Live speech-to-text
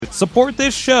Support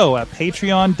this show at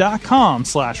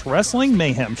patreon.com/Wrestling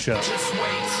Mayhem Show. Just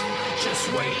wait,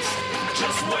 just wait,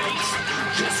 just wait,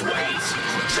 just wait,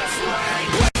 just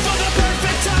wait. Wait for the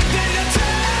perfect time, then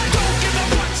attack. Don't give up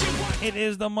what you want. It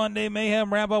is the Monday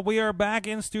Mayhem Wrap-Up. We are back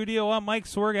in studio. I'm Mike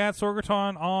Sorg at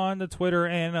Sorgaton on the Twitter,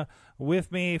 and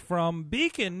with me from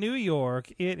Beacon, New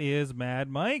York, it is Mad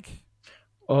Mike.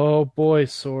 Oh boy,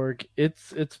 Sorg,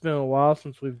 it's been a while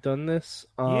since we've done this.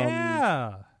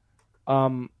 Yeah.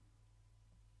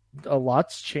 A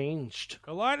lot's changed.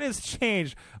 A lot has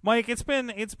changed, Mike. It's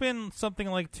been something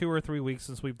like 2 or 3 weeks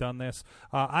since we've done this.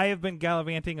 I have been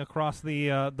gallivanting across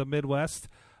the Midwest,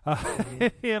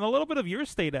 and a little bit of your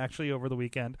state actually over the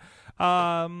weekend.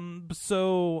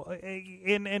 So,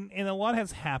 and a lot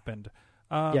has happened.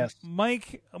 Yes,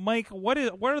 Mike, what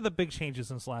are the big changes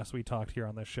since last we talked here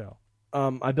on this show?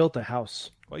 I built a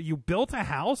house. Well, you built a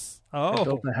house? Oh, I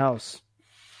built a house.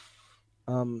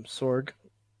 Sorg,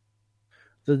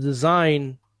 the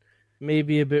design may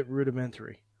be a bit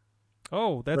rudimentary.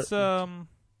 Oh, that's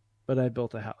But I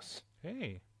built a house.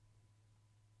 Hey,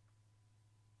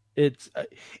 it's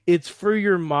for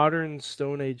your modern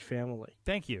Stone Age family.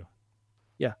 thank you.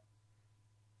 Yeah.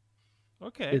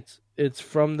 Okay. It's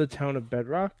from the town of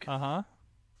Bedrock. Uh-huh.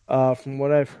 From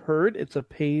what I've heard, it's a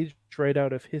page right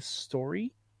out of his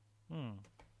story. Hmm.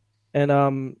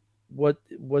 And what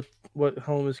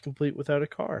home is complete without a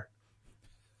car?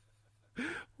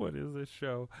 What is this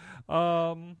show?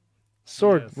 Sorg,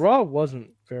 Yes. Raw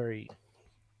wasn't very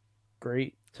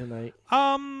great tonight.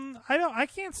 I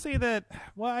can't say that.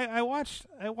 Well, I watched.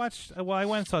 Well, I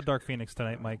went and saw Dark Phoenix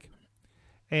tonight, Mike.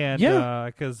 And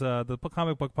because the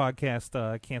comic book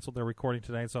podcast canceled their recording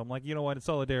tonight, so I'm like, you know what? In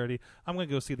solidarity, I'm going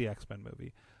to go see the X-Men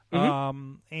movie.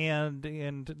 Mm-hmm.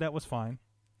 And that was fine.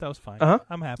 That was fine. Uh-huh.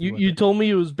 I'm happy. You told me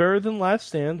it was better than Last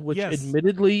Stand, which Yes.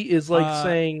 admittedly is like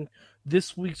saying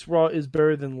this week's Raw is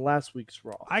better than last week's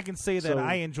Raw. I can say that So-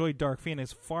 I enjoyed Dark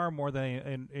Phoenix far more than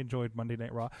I enjoyed Monday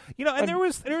Night Raw. You know, and there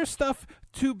was stuff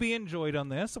to be enjoyed on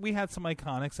this. We had some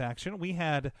Iconics action. We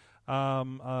had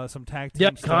some tag team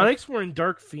The stuff. Iconics were in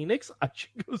Dark Phoenix. I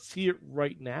should go see it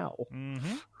right now. And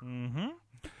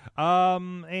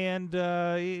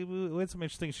we had some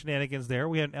interesting shenanigans there.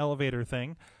 We had an elevator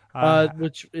thing.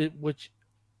 Which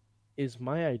is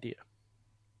my idea.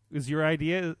 Is your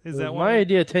idea? Is It that was one? my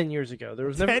idea 10 years ago. There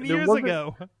was 10 years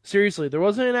ago. Seriously, there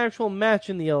wasn't an actual match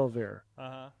in the elevator.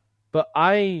 But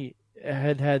I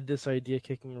had this idea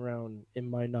kicking around in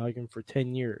my noggin for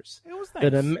 10 years. It was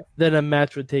nice. That a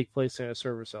match would take place in a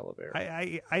service elevator.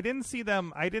 I didn't see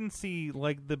them. I didn't see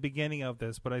like the beginning of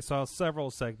this, but I saw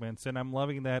several segments, and I'm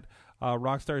loving that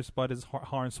Rockstar Spud is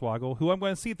Hornswoggle, who I'm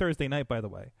going to see Thursday night, by the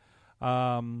way.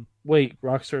 Wait,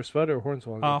 Rockstar Spud or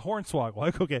Hornswoggle?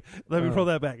 Hornswoggle. Okay, let me roll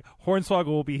that back. Hornswoggle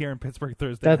will be here in Pittsburgh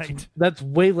Thursday night. That's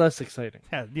way less exciting.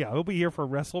 Yeah, he'll be here for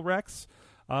WrestleRex.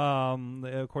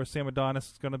 Of course, Sam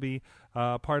Adonis is going to be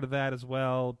part of that as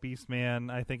well. Beastman,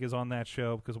 I think, is on that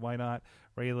show because why not?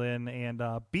 Raylan and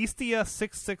Beastia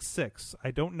 666.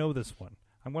 I don't know this one.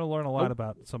 I'm going to learn a lot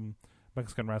about some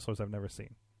Mexican wrestlers I've never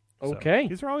seen. So, Okay.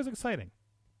 these are always exciting.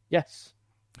 Yes.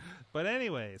 But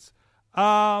anyways,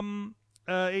 and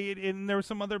there were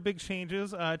some other big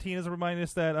changes. Tina's reminding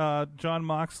us that Jon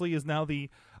Moxley is now the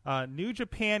New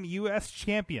Japan U.S.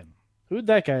 champion. Who'd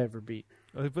that guy ever beat?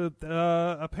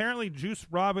 Apparently Juice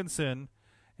Robinson.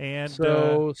 And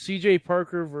so C.J.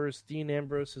 Parker versus Dean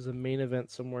Ambrose is a main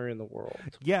event somewhere in the world.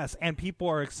 Yes, and people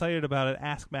are excited about it.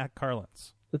 Ask Matt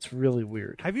Carlins. That's really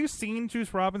weird. Have you seen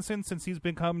Juice Robinson since he's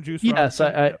become Juice Yes,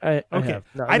 Robinson? I Okay. have.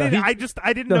 No, I didn't know. I'm just.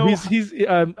 I didn't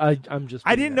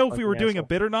know if we being were a doing a asshole.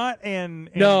 bit or not. And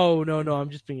No. I'm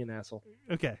just being an asshole.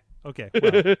 Okay. Well,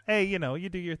 hey, you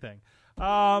do your thing.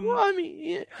 Well, I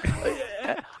mean,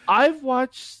 I've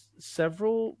watched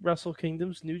several Wrestle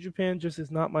Kingdoms. New Japan just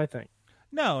is not my thing.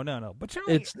 No. But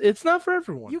generally, It's not for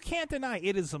everyone. you can't deny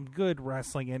it is some good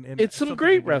wrestling and It's some something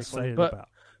great to be wrestling, excited but about.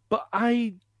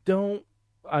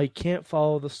 I can't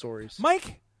follow the stories.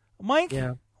 Mike,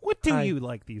 Yeah. what do Hi. you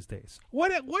like these days?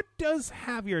 What does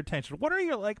have your attention? What are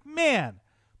you like, man?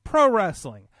 Pro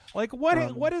wrestling. Like what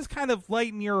is kind of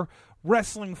lighting your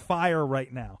wrestling fire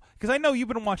right now? Because I know you've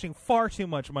been watching far too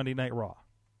much Monday Night Raw.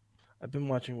 I've been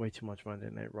watching way too much Monday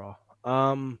Night Raw.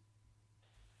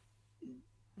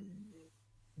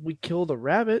 We killed a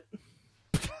rabbit.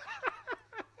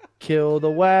 Kill the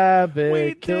wabbit.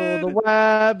 We Kill did. the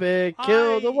wabbit.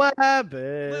 Kill the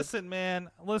wabbit. Listen, man.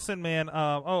 By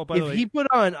the If way, he put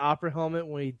on an opera helmet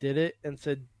when he did it and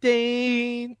said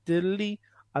 "Dane diddly,"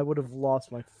 I would have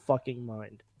lost my fucking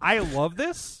mind. I love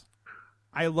this.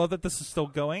 I love that this is still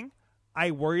going.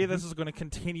 I worry this is going to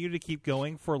continue to keep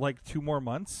going for like 2 more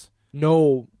months.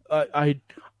 No,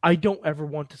 I don't ever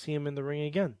want to see him in the ring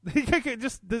again.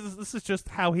 Just this is just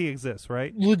how he exists,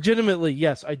 right? Legitimately,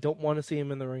 yes, I don't want to see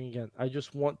him in the ring again. I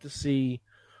just want to see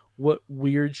what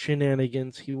weird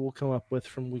shenanigans he will come up with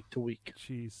from week to week.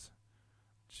 Jeez.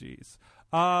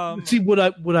 See, what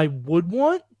I would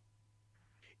want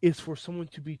is for someone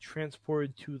to be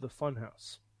transported to the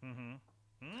Funhouse.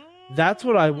 That's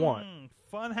what I want.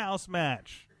 Funhouse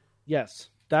match. Yes,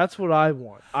 that's what I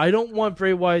want. I don't want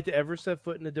Bray Wyatt to ever set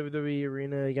foot in the WWE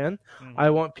arena again. I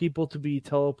want people to be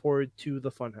teleported to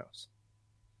the Funhouse.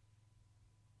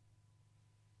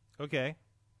 Okay.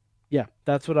 Yeah,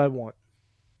 that's what I want.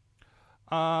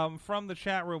 From the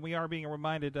chat room, we are being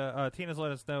reminded, Tina's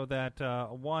let us know that,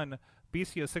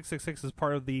 BCO 666 is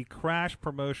part of the Crash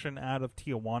promotion out of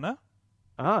Tijuana.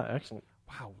 Ah, excellent.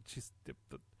 Wow, jeez.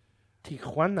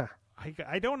 Tijuana.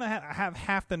 I don't have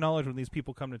half the knowledge when these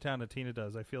people come to town that Tina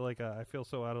does. I feel like I feel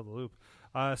so out of the loop.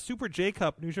 Super J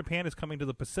Cup, New Japan is coming to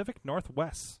the Pacific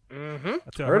Northwest. To Heard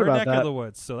her about neck that. of the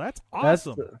woods, so that's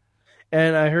awesome.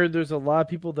 And I heard there's a lot of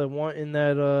people that want in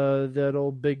that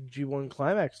old big G1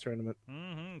 Climax tournament.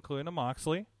 Including a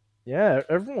Moxley. Yeah,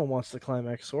 everyone wants the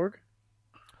Climax, Sorg.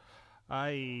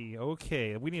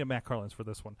 Okay. We need a Matt Carlins for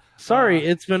this one. Sorry,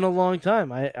 it's been a long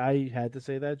time. I had to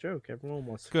say that joke. Everyone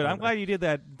wants to. Good. I'm glad you did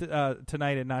that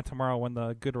tonight and not tomorrow when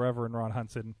the good Reverend Ron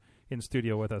Hunt's in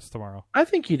studio with us tomorrow. I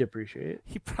think he'd appreciate it.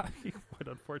 He probably would,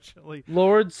 unfortunately.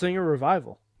 Lord, sing a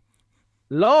revival.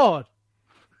 Lord,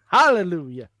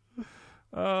 hallelujah.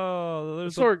 Oh,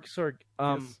 there's Sorg.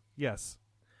 Yes.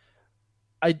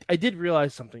 I did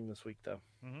realize something this week though.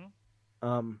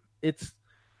 It's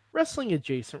wrestling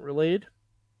adjacent related.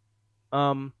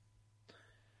 And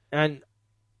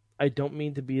I don't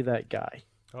mean to be that guy.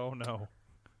 Oh no.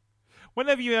 When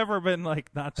have you ever been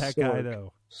like not that guy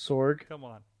though? Sorg. Come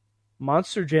on.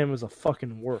 Monster Jam is a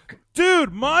fucking work.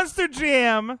 Dude, Monster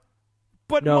Jam.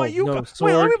 But No, Sorg,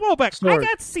 wait, let me roll back. Sorg, I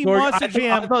got to see Sorg, Monster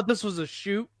Jam. I thought this was a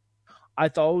shoot.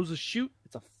 It's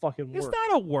a fucking work. It's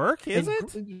not a work, is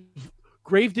it?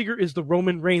 Gravedigger is the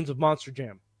Roman Reigns of Monster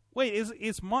Jam. Wait, is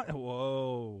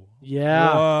Whoa.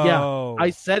 Yeah. Whoa. Yeah. I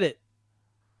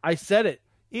said it.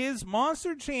 Is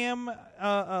Monster Jam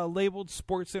labeled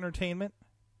sports entertainment?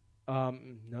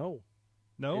 No.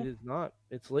 No? It is not.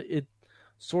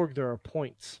 Sorg, there are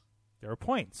points. There are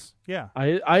points. Yeah.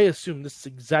 I assume this is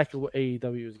exactly what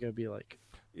AEW is going to be like.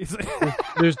 Is it?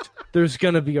 There's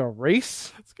going to be a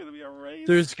race. It's going to be a race.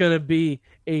 There's going to be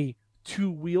a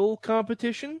two-wheel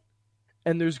competition,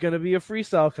 and there's going to be a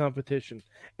freestyle competition.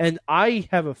 And I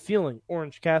have a feeling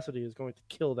Orange Cassidy is going to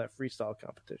kill that freestyle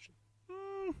competition.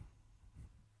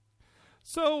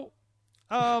 So,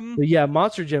 but yeah,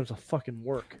 Monster Jam's a fucking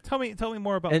work. Tell me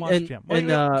more about Monster Jam.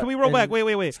 Can we roll back?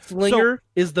 Wait. Slinger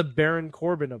is the Baron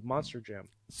Corbin of Monster Jam.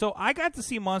 So I got to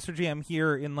see Monster Jam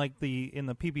here in the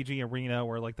PPG arena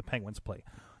where like the Penguins play.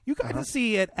 You got to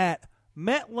see it at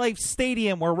MetLife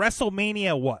Stadium where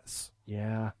WrestleMania was.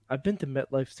 Yeah, I've been to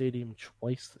MetLife Stadium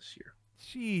twice this year.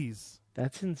 Jeez.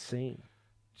 That's insane.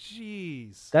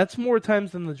 Jeez. That's more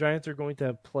times than the Giants are going to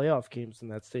have playoff games in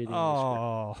that stadium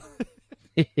Oh.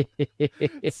 this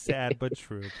year. Sad but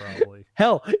true, probably.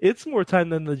 Hell, it's more time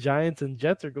than the Giants and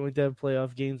Jets are going to have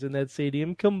playoff games in that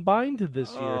stadium combined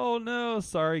this year. Oh no,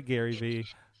 sorry, Gary V.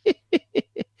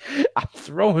 I'm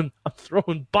throwing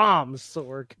bombs,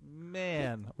 Sorg.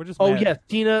 Man, we're just. Oh mad. yes,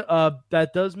 Tina.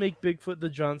 That does make Bigfoot the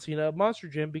John Cena of Monster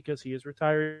Jam because he is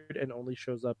retired and only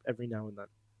shows up every now and then.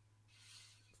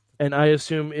 And I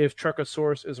assume if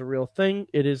Truckosaurus is a real thing,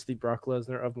 it is the Brock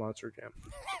Lesnar of Monster Jam.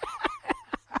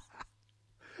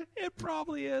 It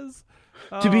probably is.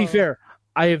 To be fair,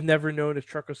 I have never known if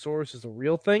Truckosaurus is a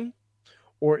real thing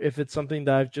or if it's something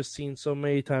that I've just seen so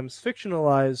many times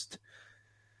fictionalized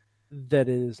that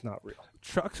it is not real.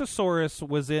 Truckosaurus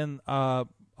was in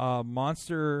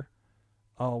Monster.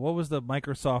 Oh, what was the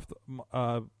Microsoft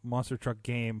Monster Truck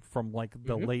game from like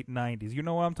the late '90s? You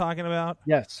know what I'm talking about?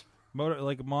 Yes.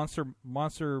 Monster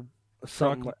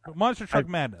Some- Truck, Monster Truck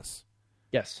Madness.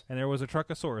 Yes. And there was a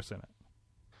Truckosaurus in it.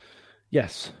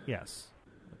 Yes. Yes.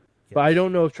 But I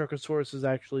don't know if Truckosaurus has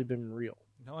actually been real.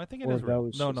 No, I think it Or is that real.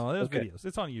 was No, just- there's okay. videos.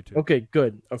 It's on YouTube. Okay,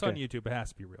 good. It's Okay. on YouTube. It has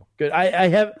to be real. Good. I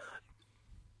have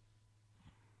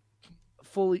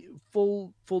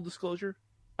full disclosure.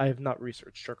 I have not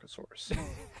researched Truckosaurus.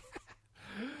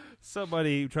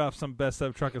 Somebody drop some best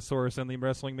of Truckosaurus in the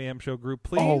Wrestling Mayhem Show group,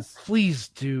 Oh, please. please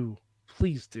do.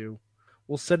 Please do.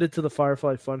 We'll set it to the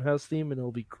Firefly Funhouse theme and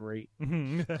it'll be great.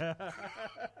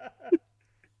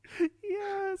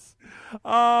 Yes.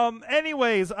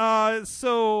 Anyways,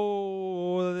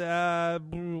 so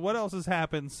what else has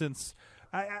happened since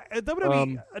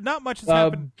WWE? Not much has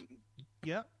happened.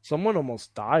 Yeah. Someone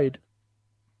almost died.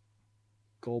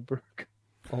 Goldberg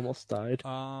almost died.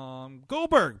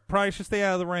 Goldberg probably should stay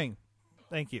out of the ring.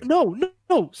 Thank you. No.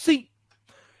 See,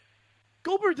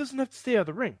 Goldberg doesn't have to stay out of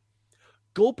the ring.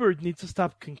 Goldberg needs to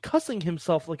stop concussing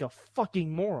himself like a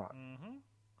fucking moron. Mm-hmm.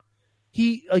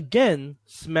 He, again,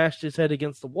 smashed his head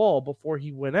against the wall before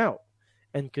he went out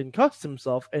and concussed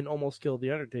himself and almost killed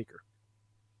The Undertaker.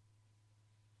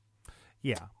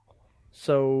 Yeah.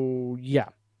 So, yeah,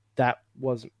 that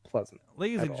wasn't pleasant.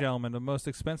 Ladies at and all. gentlemen, the most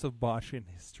expensive botch in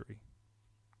history.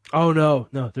 Oh, no,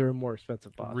 there are more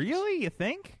expensive botches. Really? You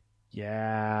think?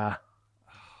 Yeah.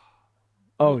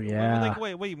 Oh, yeah. Like,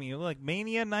 wait, what do you mean? Like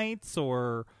Mania Nights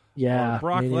or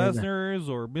Brock Mania Night. Lesnar's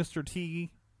or Mr.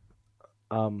 T?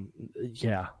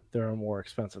 Yeah, there are more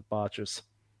expensive botches.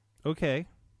 Okay.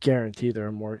 Guarantee there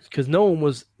are more, because no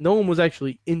one was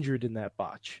actually injured in that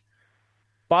botch.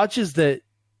 Botches that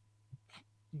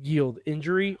yield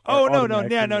injury. Oh, no. no.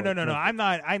 I'm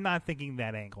not thinking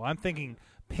that angle. I'm thinking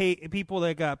people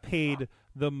that got paid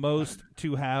the most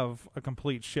to have a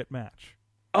complete shit match.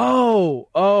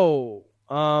 Oh.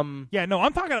 Yeah, no,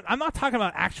 I'm not talking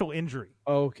about actual injury.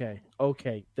 Okay.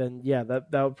 Then yeah,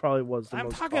 that probably was the I'm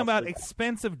most talking about costly.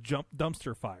 expensive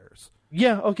dumpster fires.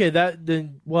 Yeah, okay,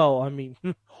 well, I mean,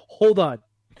 hold on.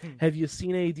 Have you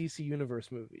seen any DC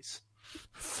Universe movies?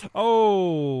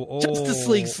 Oh, Justice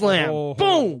League Slam.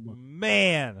 Boom!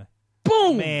 Man.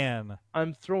 Boom! Man.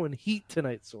 I'm throwing heat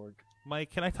tonight, Sorg.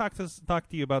 Mike, can I talk to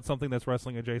you about something that's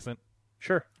wrestling adjacent?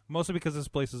 Sure. Mostly because this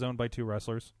place is owned by two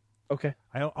wrestlers. Okay.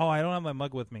 I don't have my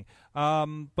mug with me.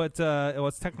 But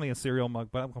it's technically a cereal mug,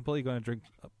 but I'm completely going to drink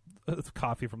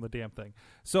coffee from the damn thing.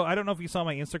 So I don't know if you saw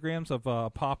my Instagrams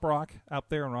of Pop Rock out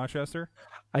there in Rochester.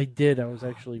 I did. I was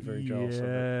actually very jealous of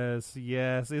it.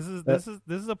 Yes. This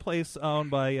is a place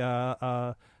owned by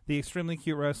the extremely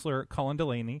cute wrestler Colin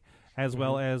Delaney, as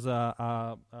well as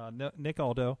Nick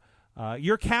Aldo.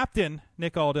 Your captain,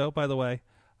 Nick Aldo, by the way.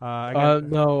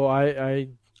 No,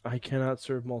 I cannot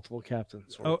serve multiple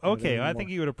captains. Oh, okay. I think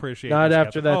you would appreciate not this,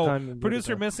 after Captain. that time.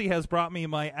 Producer Missy has brought me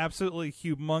my absolutely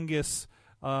humongous.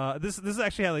 This is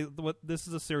actually this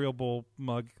is a cereal bowl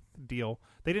mug deal.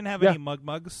 They didn't have any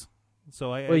mugs,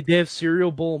 so wait. They have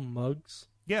cereal bowl mugs.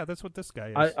 Yeah, that's what this guy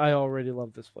is. I already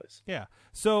love this place. Yeah.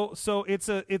 So it's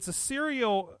a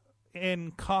cereal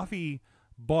and coffee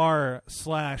bar /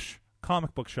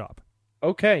 comic book shop.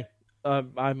 Okay.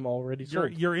 I'm already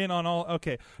sold. You're in on all.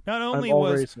 Okay. Not only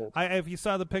sold. if you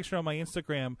saw the picture on my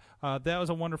Instagram, that was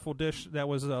a wonderful dish that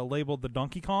was labeled the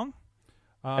Donkey Kong.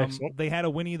 Excellent. They had a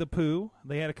Winnie the Pooh.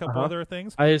 They had a couple other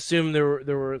things. I assume there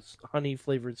was honey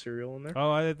flavored cereal in there.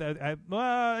 Oh,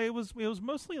 it was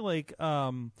mostly like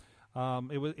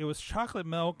it was chocolate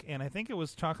milk, and I think it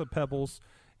was chocolate pebbles,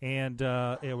 and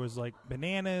it was like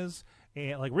bananas.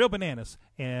 And like real bananas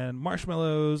and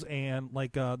marshmallows and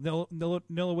like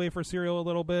Nilla wafer cereal a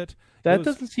little bit. That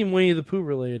doesn't seem Winnie the Pooh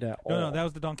related at all. No, that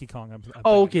was the Donkey Kong. I'm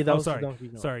okay, that was sorry. the Donkey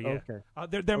Kong. Sorry, yeah.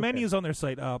 Okay. Their menus on their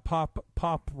site,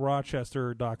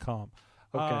 poprochester.com.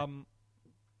 Okay.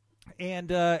 And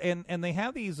they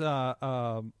have these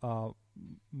mocktails.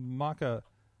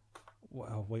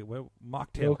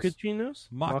 Mochachinos?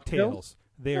 Mocktails.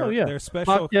 They're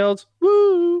special. Mocktails.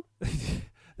 Woo!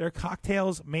 They're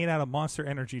cocktails made out of Monster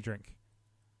Energy drink.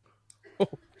 Oh,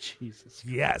 Jesus.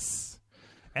 Yes.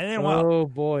 And then,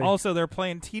 boy. Also, they're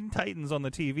playing Teen Titans on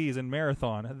the TVs in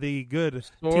Marathon. The good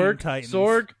Teen Titans.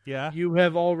 Sorg, yeah. You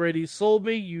have already sold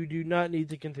me. You do not need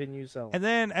to continue selling. And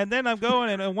then I'm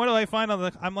going, and what do I find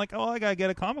I'm like, I gotta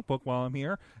get a comic book while I'm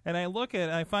here. And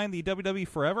I find the WWE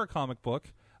Forever comic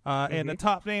book, and the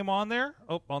top name on there,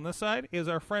 on this side, is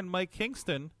our friend Mike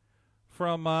Kingston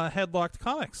from Headlocked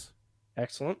Comics.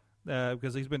 Excellent.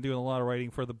 Because he's been doing a lot of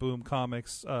writing for the Boom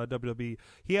Comics WWE.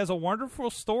 He has a wonderful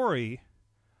story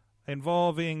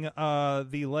involving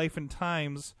the life and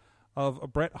times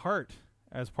of Bret Hart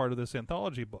as part of this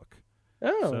anthology book.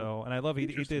 Oh, so, and I love he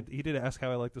did ask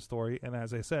how I like the story, and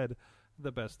as I said,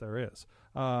 the best there is. ...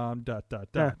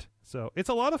 So it's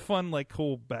a lot of fun, like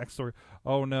cool backstory.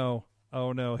 Oh no,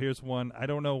 here's one. I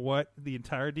don't know what the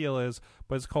entire deal is,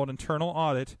 but it's called Internal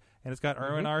Audit, and it's got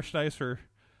Erwin R. Schneisser.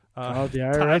 The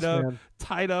IRS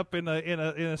tied up in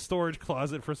a storage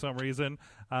closet for some reason.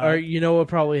 You know what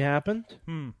probably happened?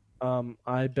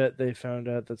 I bet they found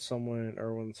out that someone in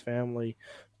Erwin's family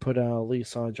put out a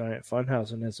lease on a giant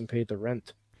funhouse and hasn't paid the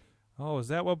rent. Oh, is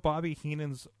that what Bobby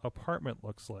Heenan's apartment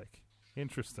looks like?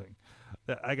 Interesting.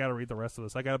 I got to read the rest of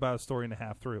this. I got about a story and a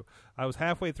half through. I was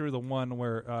halfway through the one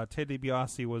where Ted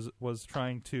DiBiase was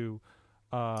trying to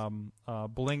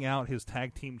bling out his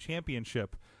tag team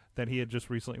championship that he had just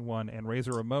recently won, and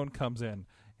Razor Ramon comes in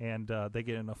and they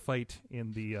get in a fight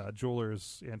in the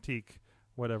jeweler's antique,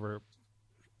 whatever.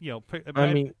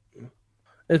 I mean,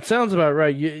 it sounds about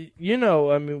right. You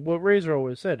know, I mean, what Razor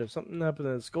always said: if something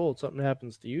happens at Gold, something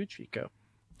happens to you, Chico.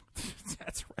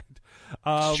 That's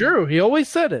right. It's true. He always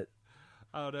said it.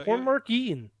 No, Poor Mark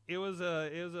Eaton. It was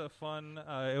a fun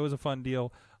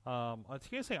deal. I was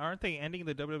gonna say, aren't they ending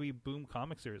the WWE Boom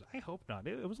comic series? I hope not.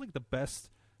 It was like the best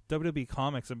WWE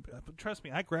comics, and trust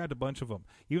me, I grabbed a bunch of them.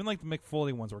 Even like the Mick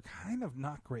Foley ones were kind of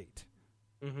not great.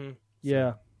 Mm-hmm.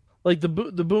 Yeah, like the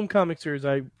Boom comic series,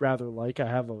 I rather like. I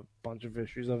have a bunch of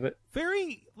issues of it.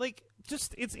 Very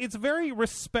it's very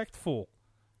respectful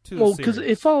to the Well, because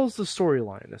series. it follows the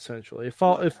storyline essentially. If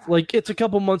it's a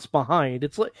couple months behind,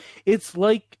 it's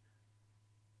like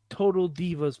Total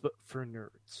Divas but for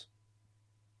nerds.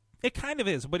 It kind of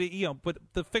is, but but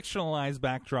the fictionalized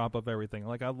backdrop of everything.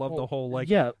 Like I love the whole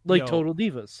Total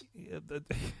Divas.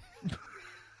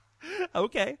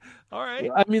 Okay, all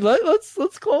right. I mean,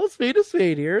 let's call a spade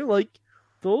here. Like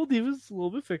Total Divas is a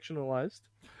little bit fictionalized.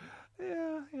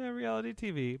 Yeah, reality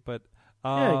TV, but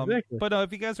yeah, exactly. But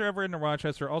if you guys are ever into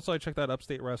Rochester, also I checked out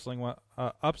Upstate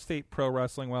Pro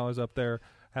Wrestling while I was up there.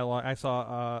 I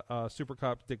saw Super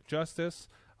Cop Dick Justice.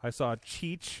 I saw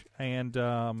Cheech and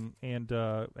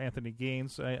Anthony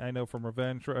Gaines. I know from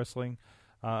Revenge Wrestling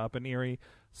up in Erie.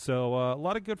 So a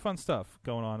lot of good fun stuff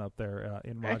going on up there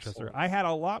in Rochester. Excellent. I had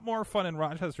a lot more fun in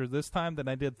Rochester this time than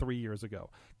I did 3 years ago.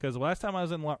 Because last time I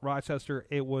was in Rochester,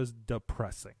 it was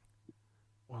depressing.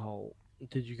 Well,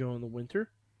 did you go in the winter?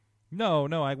 No,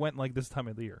 I went like this time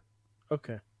of the year.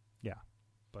 Okay. Yeah,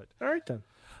 but all right then.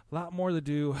 A lot more to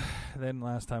do than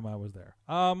last time I was there.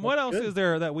 What else is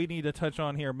there that we need to touch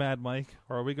on here, Mad Mike?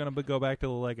 Or are we going to go back to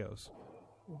the Legos?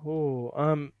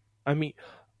 Oh, I mean,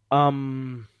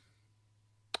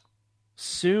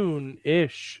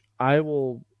 soon-ish, I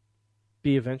will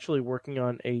be eventually working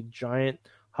on a giant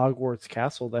Hogwarts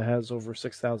castle that has over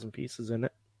 6,000 pieces in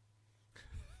it.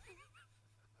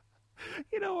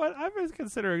 You know what? I'm just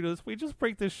considering this. We just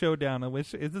break this show down, and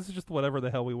this is just whatever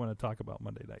the hell we want to talk about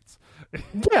Monday nights.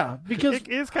 Yeah, because it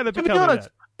is kind of to becoming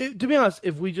to be honest,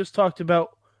 if we just talked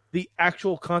about the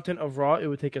actual content of Raw, it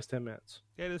would take us 10 minutes.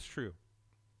 It is true.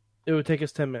 It would take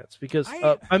us 10 minutes because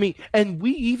I mean, and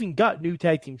we even got new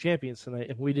tag team champions tonight,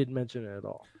 and we didn't mention it at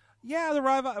all. Yeah, the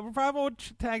Revival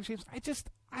tag teams.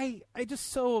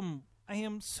 I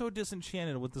am so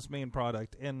disenchanted with this main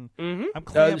product, and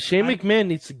Shane McMahon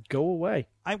needs to go away.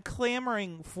 I'm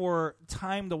clamoring for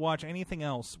time to watch anything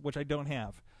else, which I don't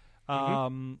have,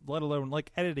 let alone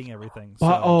like editing everything. So.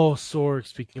 Sorg,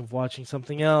 speaking of watching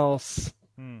something else,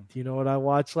 do you know what I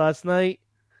watched last night?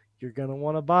 You're going to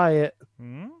want to buy it.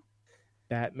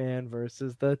 Batman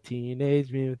versus the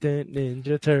Teenage Mutant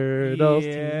Ninja Turtles.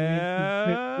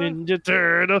 Yeah. Ninja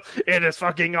Turtle. It is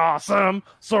fucking awesome.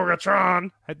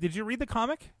 Sorgatron. Did you read the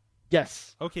comic?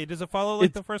 Yes. Okay, does it follow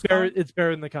the first comic? It's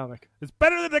better than the comic. It's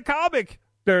better than the comic.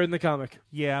 Better than the comic.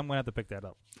 Yeah, I'm going to have to pick that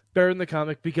up. Better than the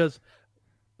comic because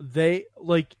there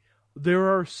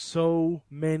are so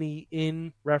many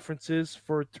in references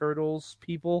for Turtles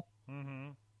people. Mm-hmm.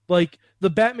 Like, the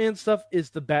Batman stuff is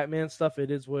the Batman stuff. It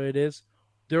is what it is.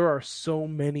 There are so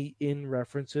many in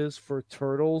references for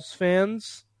Turtles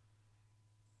fans.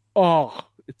 Oh,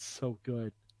 it's so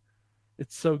good.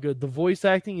 It's so good. The voice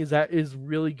acting is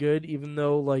really good, even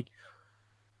though, like,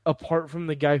 apart from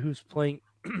the guy who's played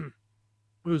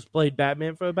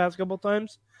Batman for the past couple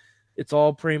times, it's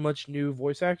all pretty much new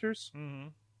voice actors. Mm-hmm.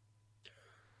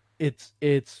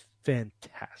 It's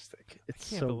fantastic. It's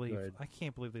so good. I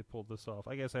can't believe they pulled this off.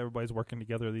 I guess everybody's working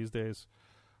together these days.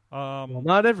 Well,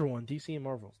 not everyone. DC and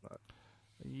Marvel's not.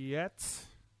 Yet.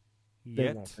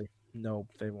 They won't be. No,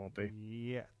 they won't be.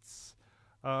 Yet.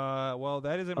 Well,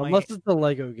 that is unless it's the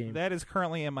Lego game. That is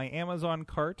currently in my Amazon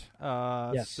cart.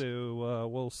 Yes. So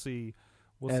we'll see.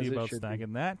 We'll As see it about should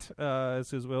snagging that.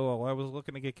 As well, I was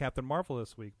looking to get Captain Marvel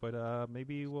this week, but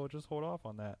maybe we'll just hold off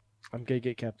on that. I'm gonna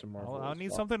get Captain Marvel. I'll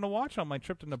need something to watch on my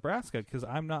trip to Nebraska because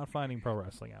I'm not finding pro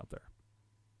wrestling out there.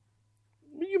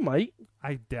 You might.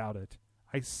 I doubt it.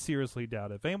 I seriously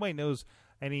doubt it. If anybody knows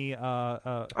any,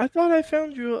 I thought I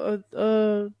found you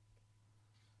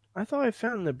I thought I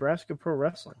found Nebraska Pro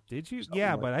Wrestling. Did you? Something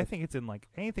yeah, like but that. I think it's in like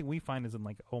anything we find is in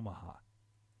like Omaha.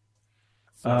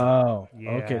 So,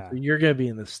 Okay. So you're gonna be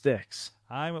in the sticks.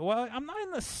 I'm not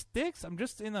in the sticks. I'm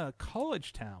just in a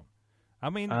college town. I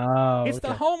mean, it's okay.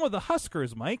 the home of the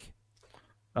Huskers, Mike.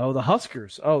 Oh, the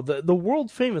Huskers. Oh, the world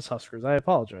famous Huskers. I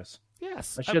apologize.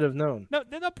 Yes, I should have known. No,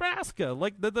 the Nebraska,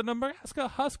 like the Nebraska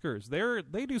Huskers.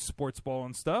 They do sports ball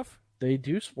and stuff. They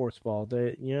do sports ball.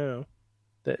 They're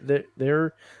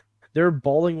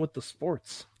balling with the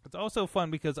sports. It's also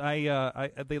fun because I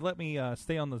they let me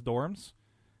stay on the dorms,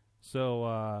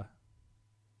 so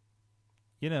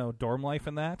dorm life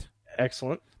and that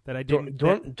Excellent. I didn't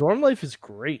Dorm life is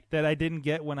great. that I didn't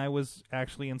get when I was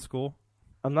actually in school.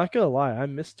 I'm not gonna lie, I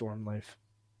miss dorm life.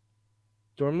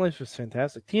 Dorm life is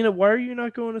fantastic. Tina, why are you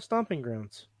not going to Stomping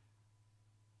Grounds?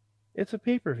 It's a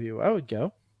pay-per-view. I would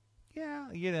go.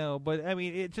 Yeah, but I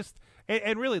mean, it just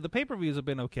and really the pay-per-views have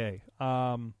been okay.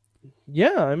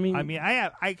 Yeah, I mean,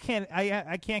 I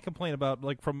can't complain about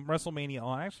like from WrestleMania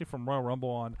on. Actually, from Royal Rumble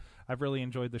on, I've really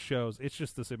enjoyed the shows. It's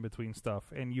just this in between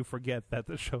stuff, and you forget that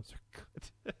the shows are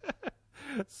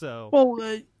good. So, well,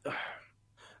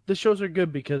 the shows are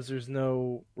good because there's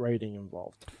no writing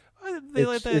involved. they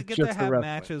it's get just to the have wrestling.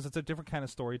 matches. It's a different kind of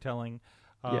storytelling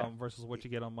versus what you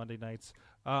get on Monday nights.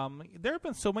 There have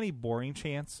been so many boring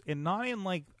chants, and not in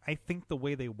like I think the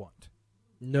way they want.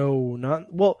 No,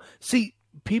 not well. See,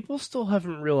 people still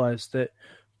haven't realized that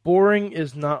boring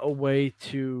is not a way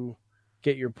to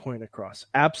get your point across.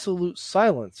 Absolute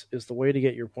silence is the way to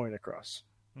get your point across.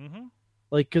 Mm-hmm.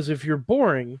 Like, because if you're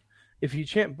boring, if you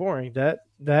chant boring,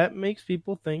 that makes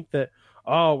people think that,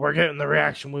 oh, we're getting the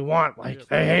reaction we want. Like,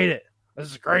 they hate it.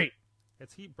 This is great.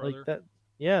 It's heat, brother. Like that.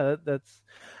 Yeah, that's,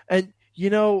 and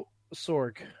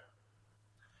Sorg,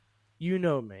 you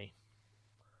know me.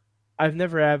 I've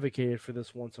never advocated for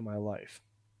this once in my life.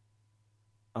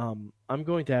 I'm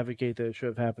going to advocate that it should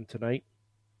have happened tonight.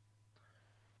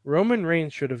 Roman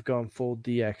Reigns should have gone full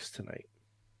DX tonight.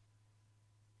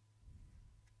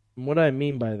 And what I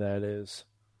mean by that is,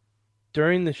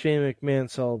 during the Shane McMahon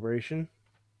celebration,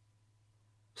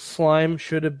 slime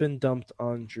should have been dumped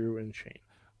on Drew and Shane.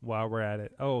 While we're at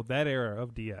it, that era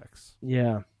of DX.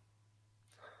 Yeah.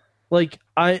 Like,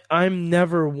 I'm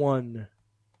never one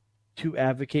to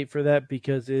advocate for that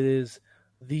because it is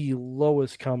the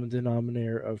lowest common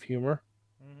denominator of humor.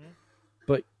 Mm-hmm.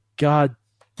 But god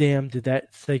damn, did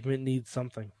that segment need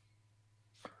something.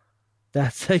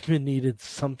 That segment needed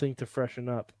something to freshen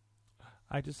up.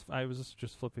 I was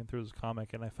just flipping through this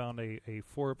comic and I found a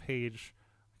 4-page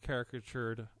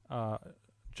caricatured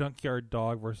Junkyard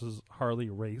Dog versus Harley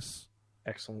Race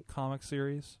Excellent. comic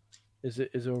series. Is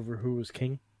it over who was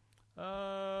king?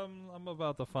 I'm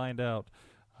about to find out.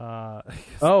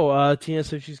 Tina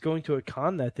said she's going to a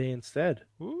con that day instead.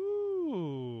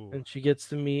 Ooh. And she gets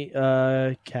to meet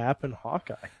Cap and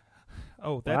Hawkeye.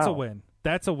 Oh, that's a Wow. win.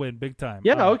 That's a win, big time.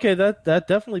 Yeah, okay, that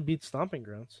definitely beats Stomping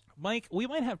Grounds. Mike, we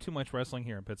might have too much wrestling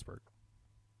here in Pittsburgh.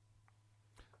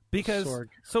 Because Sorg,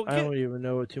 so I don't even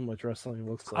know what too much wrestling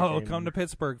looks like. come to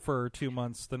Pittsburgh for 2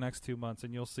 months, the next 2 months,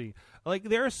 and you'll see. Like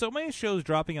there are so many shows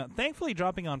dropping on. Thankfully,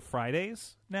 dropping on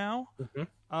Fridays now.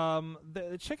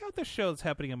 Mm-hmm. Check out the show that's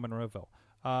happening in Monroeville.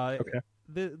 Okay.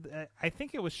 I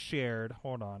think it was shared.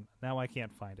 Hold on, now I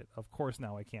can't find it. Of course,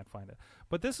 now I can't find it.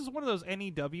 But this is one of those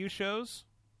NEW shows.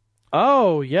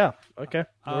 Oh yeah, okay.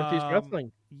 Northeast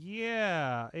Wrestling.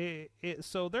 Yeah,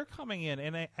 so they're coming in,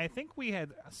 and I think we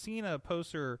had seen a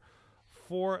poster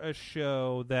for a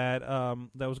show that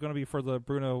was going to be for the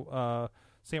Bruno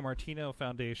San Martino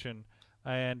Foundation,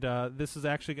 and this is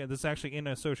actually in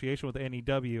association with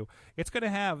NEW. It's going to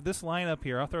have this lineup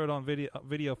here. I'll throw it on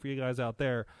video for you guys out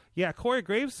there. Yeah, Corey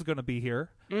Graves is going to be here.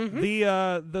 Mm-hmm.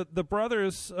 The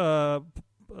brothers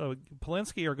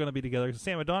Polinsky are going to be together.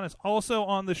 Sam Adonis also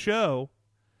on the show.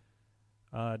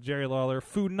 Jerry Lawler,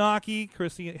 Funaki,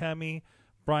 Chrissy Hemme,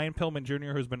 Brian Pillman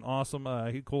Jr., who's been awesome.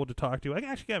 He's cool to talk to. I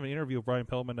actually have an interview with Brian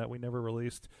Pillman that we never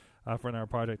released for our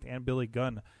project, and Billy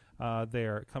Gunn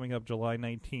there coming up July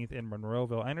 19th in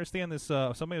Monroeville. I understand this.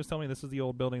 Somebody was telling me this is the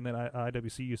old building that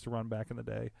IWC used to run back in the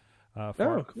day.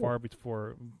 Far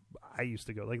before I used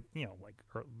to go, like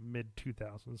mid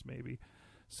 2000s maybe.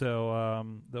 So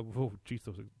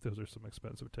those are some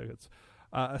expensive tickets.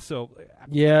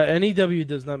 Yeah, NEW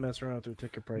does not mess around with their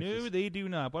ticket prices. No, they do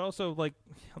not. But also, look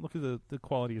at the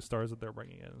quality of stars that they're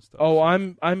bringing in and stuff. Oh,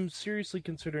 so. I'm seriously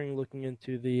considering looking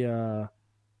into the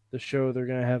show they're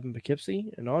gonna have in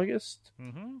Poughkeepsie in August.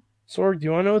 Mm-hmm. Sorg, do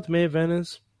you want to know what the main event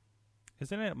is?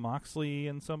 Isn't it Moxley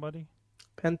and somebody?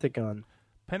 Pentagon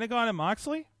and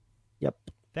Moxley? Yep.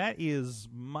 That is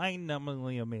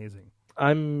mind-numbingly amazing.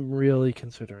 I'm really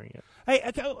considering it. Hey,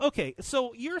 okay,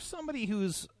 so you're somebody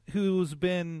who's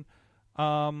been,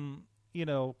 kind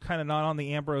of not on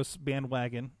the Ambrose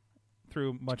bandwagon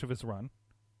through much of his run.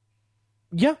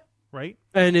 Yeah. Right?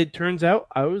 And it turns out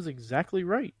I was exactly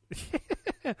right.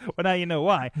 Well, now you know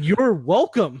why. You're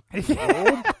welcome.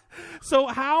 So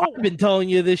how I've been telling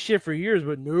you this shit for years,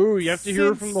 but no, you have to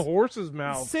hear it from the horse's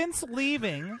mouth. since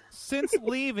leaving,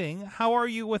 how are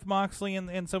you with Moxley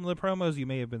and some of the promos you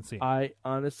may have been seeing? I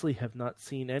honestly have not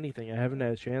seen anything. I haven't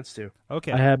had a chance to.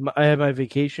 Okay. I had my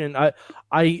vacation. I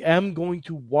am going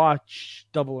to watch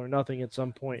Double or Nothing at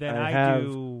some point. Then I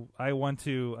want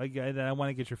to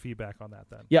get your feedback on that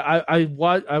then. Yeah, I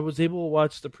was able to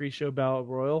watch the pre-show Battle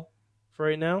Royal for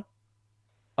right now.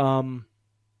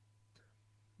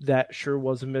 That sure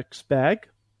was a mixed bag.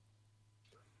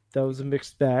 That was a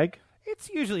mixed bag. It's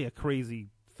usually a crazy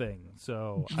thing.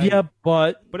 So Yeah,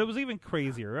 but it was even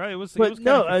crazier, right? It was but kind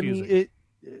no, of I confusing.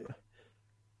 mean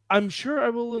I'm sure I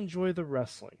will enjoy the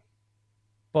wrestling,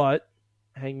 but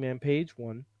Hangman Page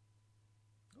won,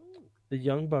 the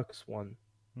Young Bucks won,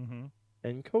 Mm-hmm.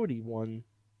 and Cody won,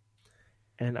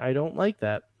 and I don't like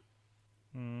that.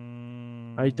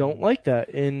 I don't like that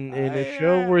in a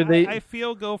show where they. I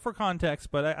feel go for context,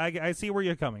 but I see where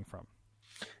you're coming from.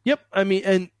 Yep, I mean,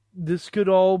 and this could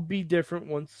all be different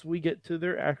once we get to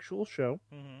their actual show.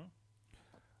 Mm-hmm.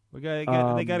 They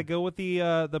got to go with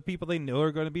the people they know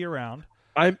are going to be around.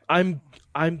 I'm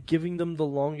giving them the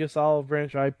longest olive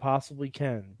branch I possibly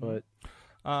can, but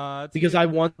because I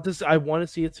want to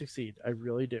see it succeed. I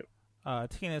really do.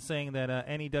 Tina's saying that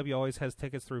NEW always has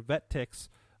tickets through VetTix,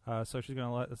 so she's going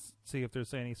to let us see if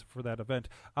there's any for that event.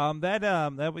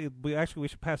 We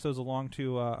should pass those along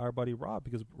to our buddy Rob,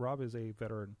 because Rob is a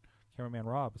veteran cameraman.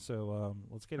 Rob, so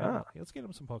let's get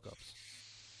him some hookups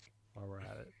while we're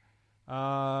at it.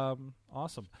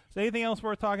 Awesome. So anything else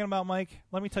worth talking about, Mike?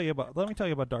 Let me tell you about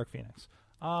Dark Phoenix.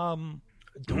 Don't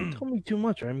tell me too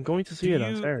much. I'm going to see it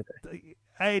on Saturday.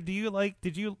 What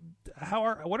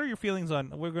are your feelings on?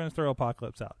 We're going to throw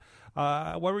Apocalypse out.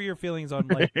 What were your feelings on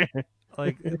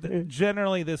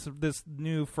generally this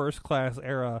new First Class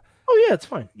era? Oh yeah, it's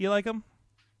fine. You like them?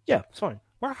 Yeah, it's fine.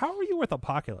 Well, how are you with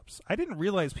Apocalypse? I didn't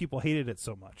realize people hated it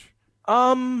so much.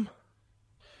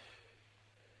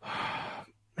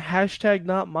 Hashtag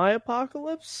not my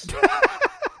apocalypse.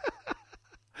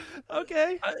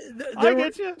 Okay, I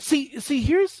get you. See,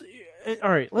 here's all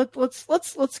right.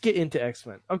 Let's get into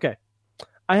X-Men. Okay,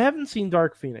 I haven't seen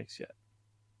Dark Phoenix yet,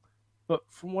 but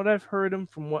from what I've heard and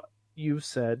from what you've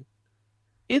said,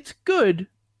 it's good,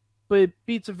 but it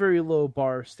beats a very low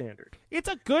bar standard. It's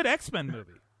a good X-Men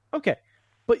movie. Okay,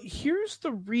 but here's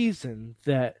the reason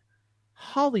that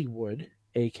Hollywood,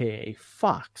 aka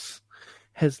Fox,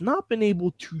 has not been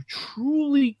able to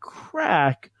truly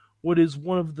crack what is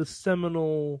one of the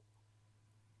seminal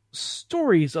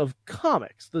stories of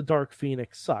comics, the Dark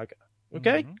Phoenix saga.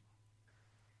 Okay? Mm-hmm.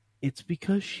 It's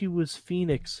because she was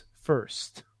Phoenix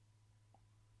first.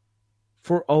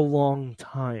 For a long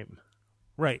time.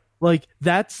 Right. Like,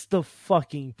 that's the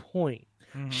fucking point.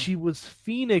 Mm-hmm. She was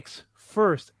Phoenix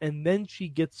first, and then she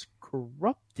gets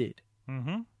corrupted.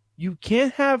 Mm-hmm. You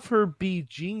can't have her be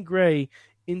Jean Grey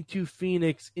into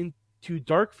Phoenix, into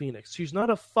Dark Phoenix. She's not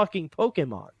a fucking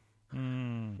Pokemon.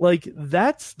 Like,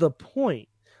 that's the point.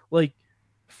 Like,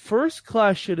 First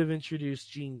Class should have introduced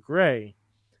Jean Grey.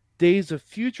 Days of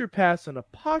Future Past and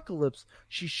Apocalypse,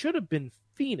 she should have been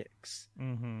Phoenix.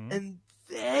 Mm-hmm. And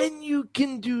then you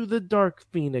can do the Dark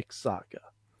Phoenix saga.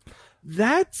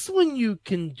 That's when you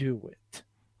can do it.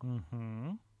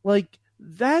 Mm-hmm. Like,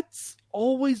 that's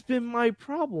always been my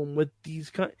problem with these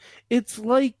kind. It's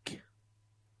like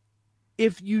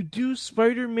if you do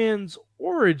Spider-Man's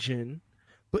origin,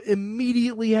 but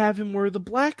immediately have him wear the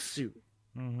black suit.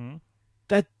 Mm-hmm.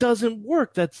 That doesn't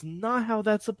work. That's not how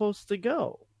that's supposed to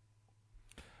go.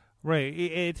 Right.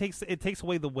 It takes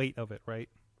away the weight of it, right?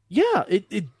 Yeah,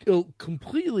 it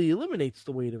completely eliminates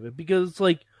the weight of it, because it's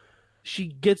like she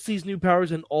gets these new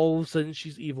powers and all of a sudden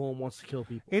she's evil and wants to kill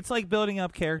people. It's like building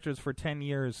up characters for 10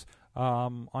 years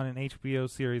on an HBO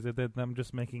series and then them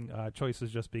just making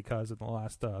choices just because in the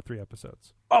last 3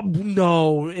 episodes. Oh,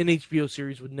 no, an HBO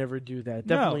series would never do that.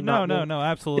 Definitely no, not.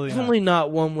 absolutely Definitely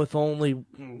not one with only,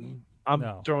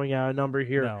 I'm throwing out a number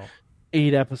here, No.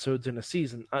 8 episodes in a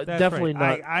season. That's Definitely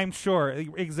right. not. I'm sure.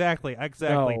 Exactly.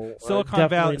 No,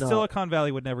 Silicon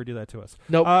Valley would never do that to us.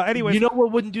 Nope. Anyways, you know what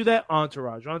wouldn't do that?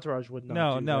 Entourage. Entourage would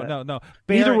not do that. No.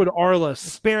 Neither would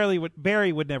Arliss.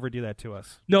 Barry would never do that to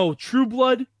us. No, True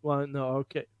Blood. Well, no,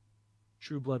 okay.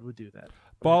 True Blood would do that.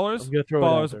 Ballers, I'm gonna throw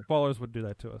it out there. Ballers would do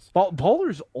that to us.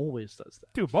 Ballers always does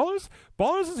that. Dude, Ballers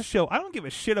is a show. I don't give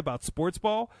a shit about sports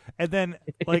ball, and then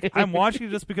like I'm watching it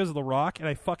just because of The Rock, and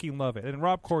I fucking love it. And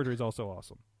Rob Corddry is also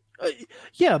awesome.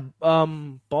 Yeah,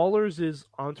 Ballers is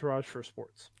Entourage for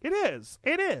sports. It is.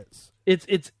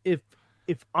 It's if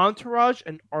Entourage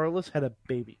and Arliss had a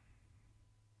baby.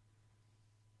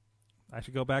 I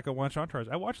should go back and watch Entourage.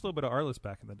 I watched a little bit of Arliss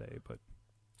back in the day, but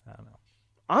I don't know.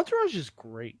 Entourage is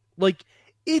great. Like,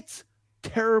 it's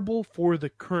terrible for the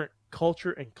current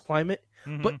culture and climate,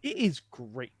 Mhm. but it is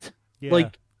great. Yeah.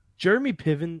 Like, Jeremy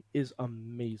Piven is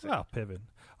amazing. Well, Piven.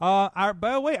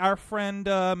 By the way, our friend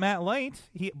Matt Light,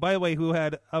 by the way, who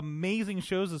had amazing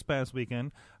shows this past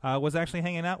weekend, was actually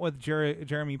hanging out with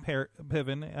Jeremy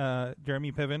Piven.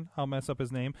 Jeremy Piven, I'll mess up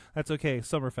his name. That's okay.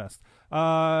 Summerfest.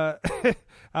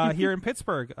 Here in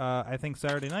Pittsburgh, I think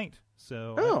Saturday night.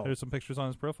 So there's some pictures on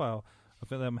his profile of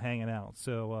them hanging out.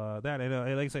 So that,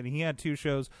 like I said, he had 2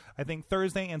 shows. I think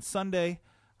Thursday and Sunday.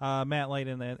 Matt Light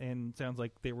and sounds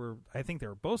like I think they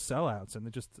were both sellouts, and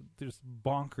they're just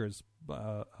bonkers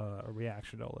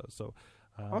reaction to all those. So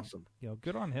Awesome.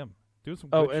 Good on him. Do some.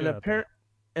 Oh, good shit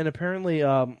and apparently,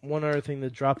 one other thing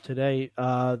that dropped today,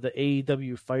 the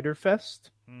AEW Fighter Fest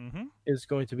Mm-hmm. is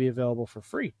going to be available for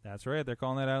free. That's right. They're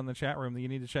calling that out in the chat room. You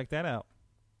need to check that out.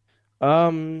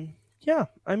 Yeah.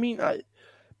 I mean,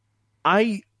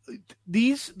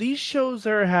 these shows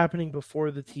that are happening before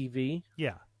the TV.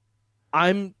 Yeah.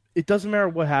 It doesn't matter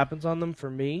what happens on them for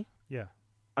me. Yeah.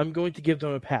 I'm going to give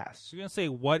them a pass. So you're gonna say,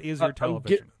 what is your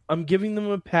television? I'm giving them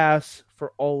a pass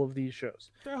for all of these shows.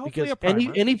 They're hopefully Because a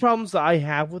primer. any problems that I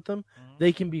have with them,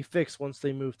 they can be fixed once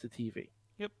they move to TV.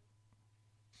 Yep.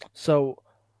 So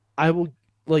I'm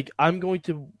going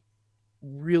to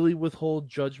really withhold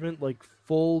judgment, like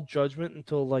full judgment,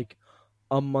 until like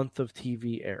a month of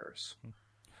TV airs.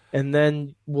 And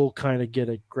then we'll kind of get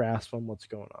a grasp on what's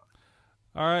going on.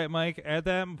 All right, Mike. At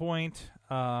that point,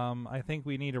 I think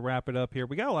we need to wrap it up here.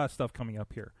 We got a lot of stuff coming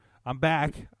up here. I'm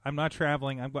back. I'm not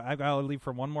traveling. I've got to leave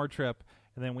for one more trip,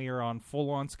 and then we are on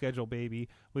full-on schedule, baby.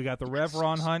 We got the Rev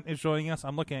Ron Hunt is joining us.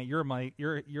 I'm looking at your mic,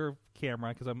 your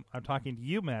camera, because I'm talking to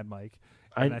you, Mad Mike.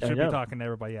 And I should be talking to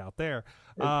everybody out there.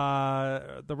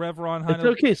 The Rev Ron Hunt. It's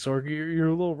okay, Sorg. You're a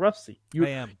little rusty. I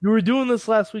am. You were doing this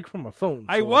last week from a phone.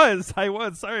 I so-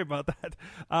 was. Sorry about that.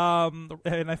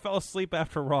 And I fell asleep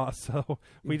after Raw, so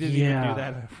we didn't even do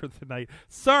that for the night.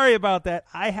 Sorry about that.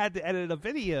 I had to edit a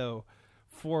video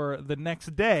for the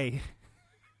next day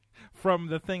from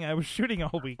the thing I was shooting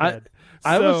all weekend.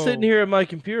 I was sitting here at my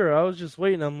computer. I was just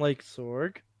waiting. I'm like,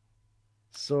 Sorg,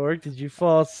 did you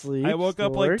fall asleep? I woke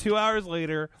up like Sorg?" 2 hours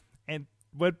later and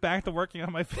went back to working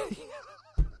on my video.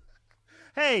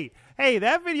 Hey,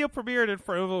 that video premiered in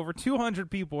front of over 200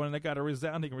 people, and it got a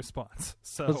resounding response.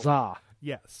 So, Huzzah.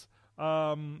 yes.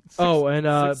 By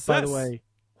the way,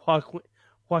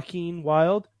 Joaquin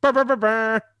Wild. Brr, brr, brr,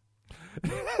 brr.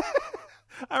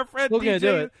 Our friend We're gonna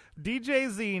do it. DJ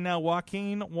Z, now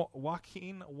Joaquin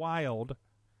Wild.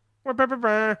 Brr, brr, brr,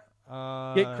 brr.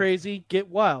 Get crazy, get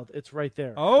wild. It's right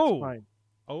there. Oh. It's fine.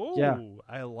 Oh, Yeah.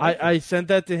 I like it. I sent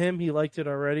that to him. He liked it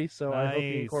already, so I hope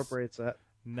he Nice. incorporates that.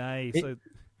 Nice.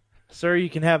 Sir, you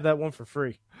can have that one for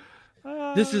free.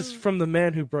 This is from the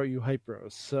man who brought you Hype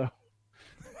Bros. So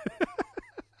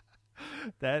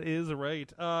that is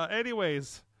right.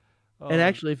 Anyways. and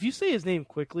actually, if you say his name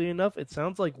quickly enough, it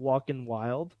sounds like Walkin'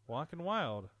 Wild, Walking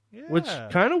Wild. Yeah. which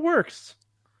kind of works.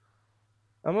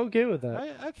 I'm okay with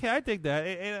that. I dig that.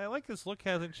 And I like this look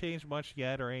hasn't changed much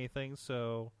yet or anything,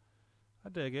 so I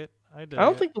dig it. I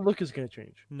don't think the look is going to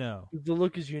change. No. The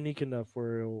look is unique enough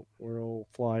where it'll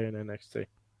fly in NXT.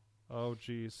 Oh,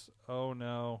 jeez. Oh,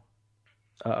 no.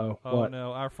 Uh-oh. Oh, What?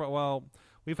 no. Well,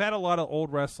 we've had a lot of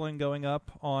old wrestling going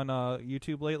up on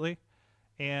YouTube lately.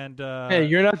 And Hey,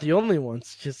 you're not the only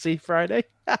ones. Did you see Friday?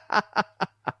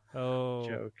 oh,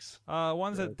 Jokes.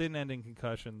 ones that didn't end in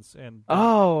concussions and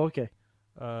Oh, okay.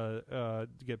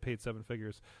 get paid 7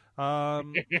 figures.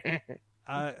 John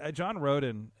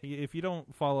Roden. If you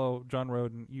don't follow John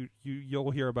Roden,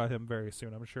 you'll hear about him very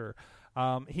soon, I'm sure.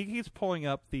 He keeps pulling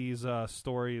up these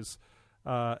stories,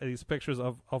 these pictures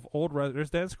of old.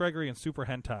 There's Dennis Gregory and Super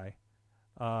Hentai.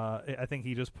 I think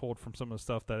he just pulled from some of the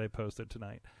stuff that I posted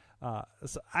tonight.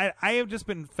 So I have just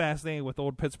been fascinated with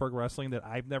old Pittsburgh wrestling that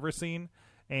I've never seen,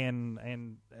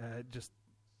 and just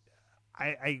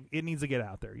it needs to get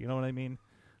out there. You know what I mean?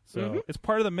 So it's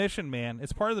part of the mission, man.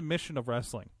 It's part of the mission of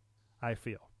wrestling, I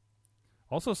feel.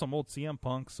 Also, some old CM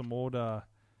Punk, some old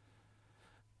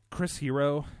Chris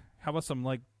Hero. How about some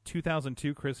like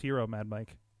 2002 Chris Hero, Mad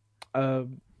Mike?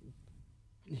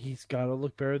 He's got to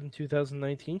look better than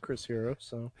 2019 Chris Hero.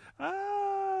 So,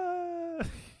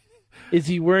 is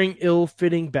he wearing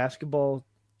ill-fitting basketball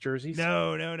jerseys?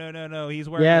 No. He's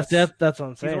wearing Yes, that's what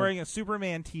I'm saying. He's wearing a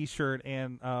Superman T-shirt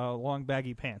and long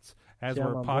baggy pants, as Yeah,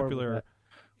 were I'm on board popular. with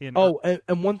In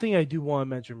and one thing I do want to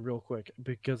mention real quick,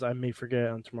 because I may forget it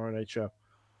on tomorrow night's show.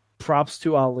 Props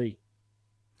to Ali.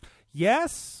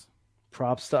 yes,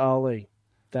 Props to Ali.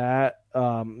 That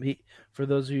he, for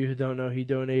those of you who don't know, he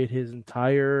donated his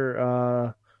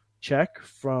entire check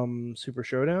from Super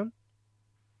Showdown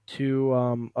to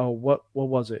what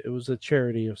was it? It was a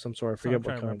charity of some sort. I forget I'm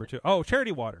trying what to remember kind. too. Oh,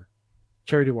 Charity Water.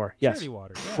 Charity War. Yes. Charity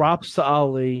Water. Yeah. Props to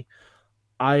Ali.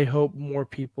 I hope more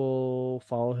people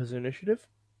follow his initiative.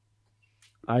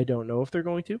 I don't know if they're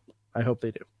going to. I hope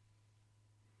they do.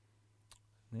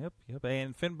 Yep.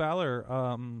 And Finn Balor,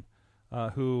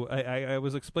 who I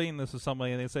was explaining this to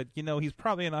somebody, and they said, he's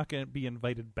probably not going to be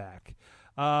invited back.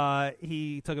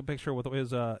 He took a picture with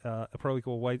his Pro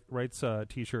Equal Rights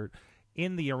T-shirt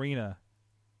in the arena,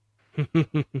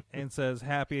 and says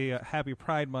Happy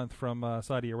Pride Month from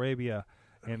Saudi Arabia,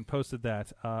 and posted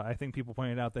that. I think people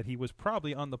pointed out that he was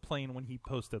probably on the plane when he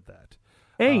posted that.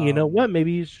 Hey, you know what?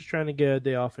 Maybe he's just trying to get a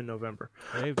day off in November.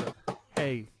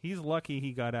 Hey, he's lucky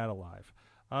he got out alive.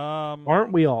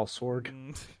 Aren't we all,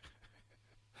 Sorg?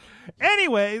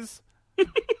 Anyways.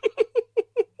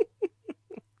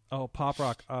 Oh, Pop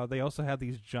Rock. They also had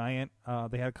these giant,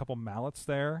 they had a couple mallets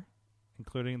there,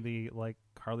 including the,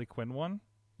 Harley Quinn one.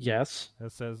 Yes.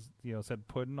 That said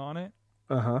pudding on it.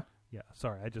 Uh-huh. Yeah,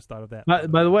 sorry, I just thought of that.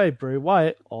 By the way, Bray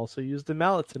Wyatt also used the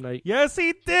mallet tonight. Yes,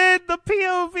 he did! The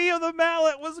POV of the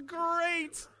mallet was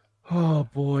great! Oh,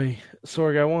 boy.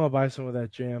 Sorg, I want to buy some of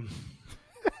that jam.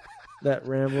 That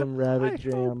Ramblin' Rabbit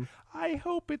jam. I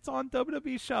hope it's on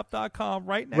WWEshop.com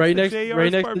right next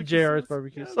to JR's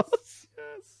barbecue yes, sauce.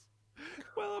 Yes.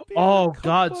 Well, oh,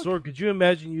 God, Sorg, could you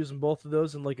imagine using both of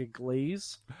those in a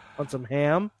glaze on some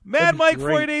ham? Mad Mike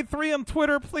 4883 on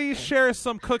Twitter, please share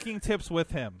some cooking tips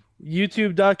with him.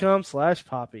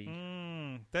 YouTube.com/Poppy.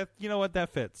 That you know what,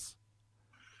 that fits.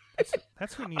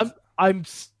 That's who needs. I'm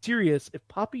serious. If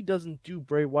Poppy doesn't do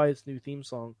Bray Wyatt's new theme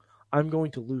song, I'm going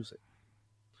to lose it.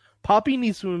 Poppy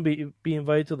needs to be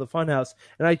invited to the Funhouse,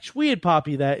 and I tweeted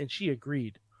Poppy that, and she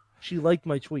agreed. She liked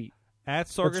my tweet. At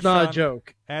Sorgatron, it's not a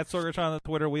joke. At Sorgatron on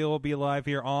Twitter, we will be live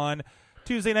here on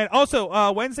Tuesday night.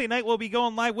 Also, Wednesday night, we'll be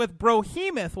going live with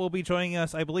Brohemoth. Will be joining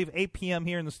us, I believe, 8 p.m.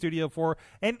 here in the studio for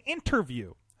an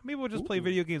interview. Maybe we'll just play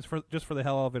video games for the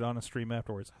hell of it on a stream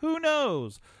afterwards. Who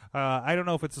knows? I don't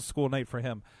know if it's a school night for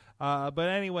him. But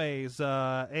anyways,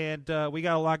 and we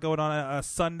got a lot going on.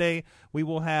 Sunday, we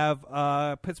will have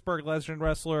Pittsburgh legend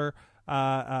wrestler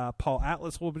Paul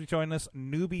Atlas will be joining us.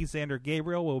 Newbie Xander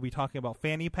Gabriel will be talking about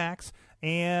fanny packs.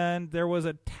 And there was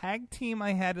a tag team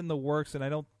I had in the works, and I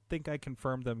don't think I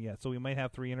confirmed them yet. So we might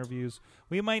have 3 interviews.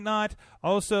 We might not.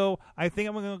 Also, I think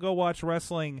I'm going to go watch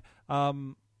wrestling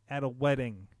at a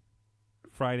wedding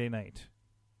Friday night.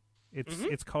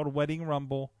 It's called Wedding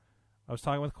Rumble. I was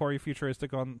talking with Corey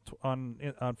Futuristic on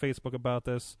Facebook about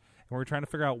this, and we were trying to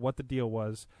figure out what the deal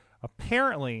was.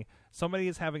 Apparently, somebody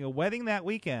is having a wedding that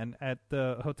weekend at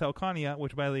the Hotel Kanya,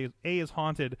 which, by the way, A, is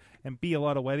haunted, and B, a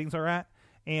lot of weddings are at,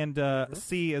 and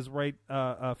C, is right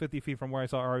 50 feet from where I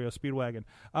saw REO Speedwagon.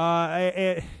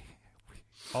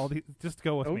 Just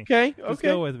go with me. Okay. Just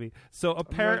go with me. So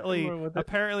apparently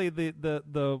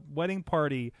the wedding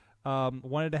party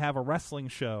wanted to have a wrestling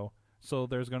show, so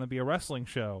there's going to be a wrestling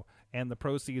show, and the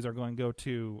proceeds are going to go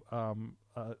to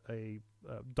a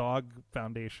dog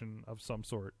foundation of some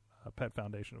sort, a pet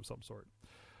foundation of some sort,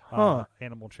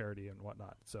 animal charity and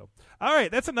whatnot. So, all right,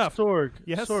 that's enough. Sorg,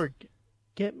 yes? Sorg,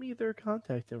 get me their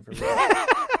contact information.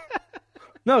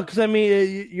 No, because I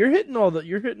mean, you're hitting all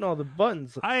the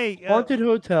buttons. Haunted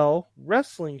hotel,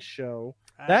 wrestling show.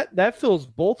 That fills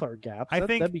both our gaps.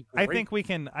 That'd be great. I think we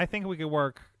can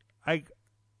work. I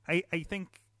think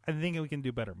we can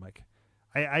do better, Mike.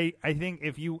 I think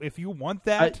if you want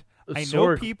that, I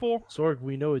know people. Sorg,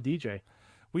 we know a DJ.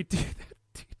 We do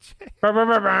that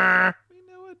DJ. We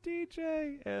know a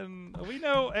DJ,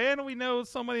 and we know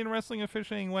somebody in wrestling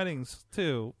officiating weddings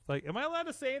too. Am I allowed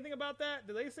to say anything about that?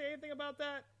 Do they say anything about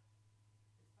that?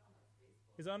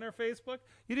 Is on their Facebook?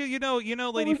 You know,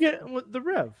 lady. The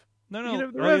Rev.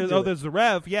 No. There's the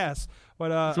Rev. Yes,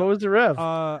 but so is the Rev.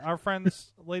 Our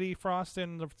friends, Lady Frost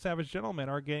and the Savage Gentleman,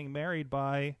 are getting married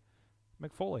by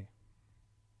Mick Foley.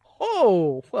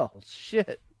 Oh, well,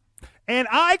 shit. And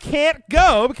I can't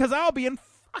go because I'll be in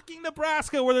fucking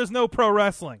Nebraska where there's no pro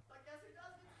wrestling.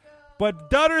 But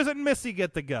Dutters and Missy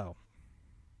get to go.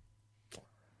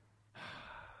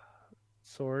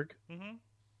 Sorg, do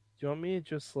you want me to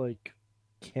just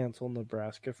cancel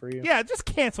Nebraska for you? Yeah, just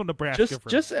cancel Nebraska for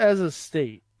you. Just as a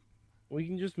state. We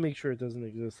can just make sure it doesn't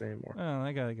exist anymore. Oh,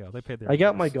 I gotta go. They paid their I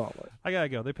got my gauntlet. I gotta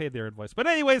go. They paid their invoice. But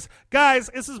anyways, guys,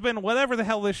 this has been whatever the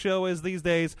hell this show is these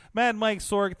days. Mad Mike,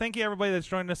 Sorg, thank you everybody that's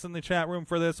joined us in the chat room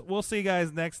for this. We'll see you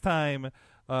guys next time.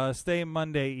 Stay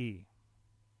Monday-y.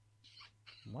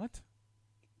 What?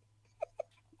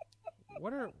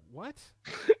 What?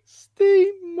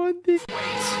 Stay Monday. Just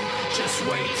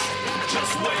wait,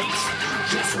 just wait,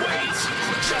 just wait,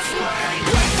 just wait.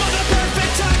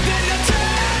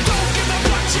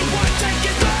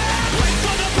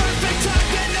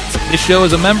 This show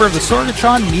is a member of the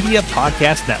Sorgatron Media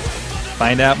Podcast Network.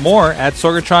 Find out more at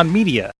sorgatronmedia.com.